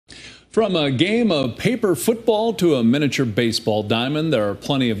From a game of paper football to a miniature baseball diamond, there are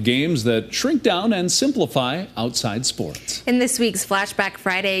plenty of games that shrink down and simplify outside sports. In this week's Flashback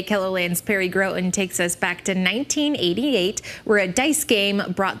Friday, KELOLAND's Perry Groten takes us back to 1988, where a dice game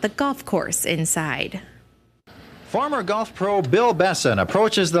brought the golf course inside. Former golf pro Bill Besson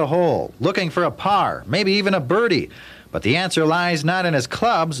approaches the hole, looking for a par, maybe even a birdie. But the answer lies not in his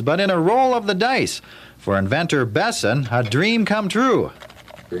clubs, but in a roll of the dice. For inventor Besson, a dream come true.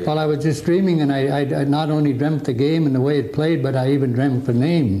 Well, I was just dreaming, and I not only dreamt the game and the way it played, but I even dreamt the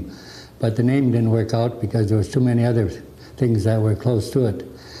name. But the name didn't work out because there was too many other things that were close to it.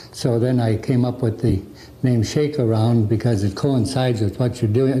 So then I came up with the name Shake Around because it coincides with what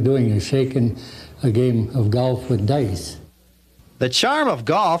you're doing. You're shaking a game of golf with dice. The charm of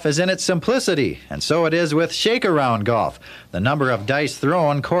golf is in its simplicity, and so it is with shake-around golf. The number of dice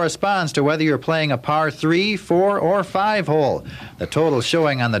thrown corresponds to whether you're playing a par 3, 4, or 5 hole. The total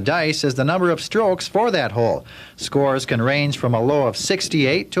showing on the dice is the number of strokes for that hole. Scores can range from a low of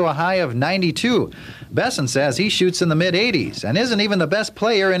 68 to a high of 92. Besson says he shoots in the mid-80s and isn't even the best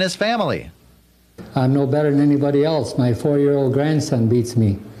player in his family. I'm no better than anybody else. My 4-year-old grandson beats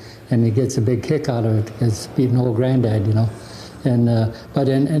me, and he gets a big kick out of it because beating old granddad, you know.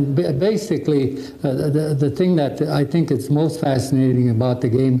 Basically, the thing that I think is most fascinating about the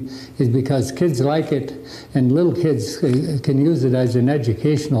game is because kids like it, and little kids can use it as an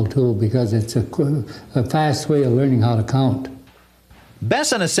educational tool because it's a fast way of learning how to count.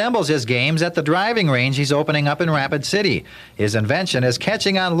 Besson assembles his games at the driving range he's opening up in Rapid City. His invention is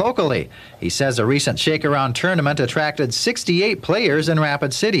catching on locally. He says a recent shake-around tournament attracted 68 players in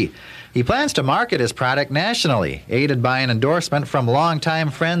Rapid City. He plans to market his product nationally, aided by an endorsement from longtime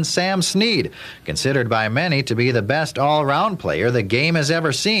friend Sam Snead, considered by many to be the best all-round player the game has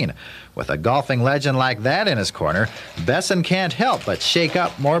ever seen. With a golfing legend like that in his corner, Besson can't help but shake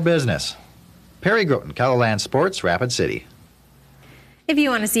up more business. Perry Groten, KELOLAND Sports, Rapid City. If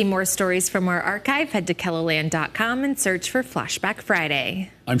you want to see more stories from our archive, head to KELOLAND.com and search for Flashback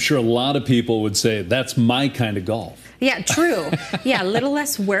Friday. I'm sure a lot of people would say that's my kind of golf. Yeah, true. Yeah, a little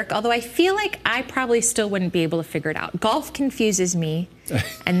less work, although I feel like I probably still wouldn't be able to figure it out. Golf confuses me,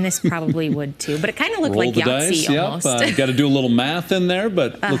 and this probably would too, but it kind of looked like Yahtzee almost. Yep, got to do a little math in there,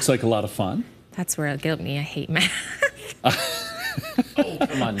 but looks like a lot of fun. That's where it'll get me. I hate math. Oh,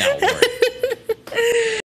 come on now, Lori.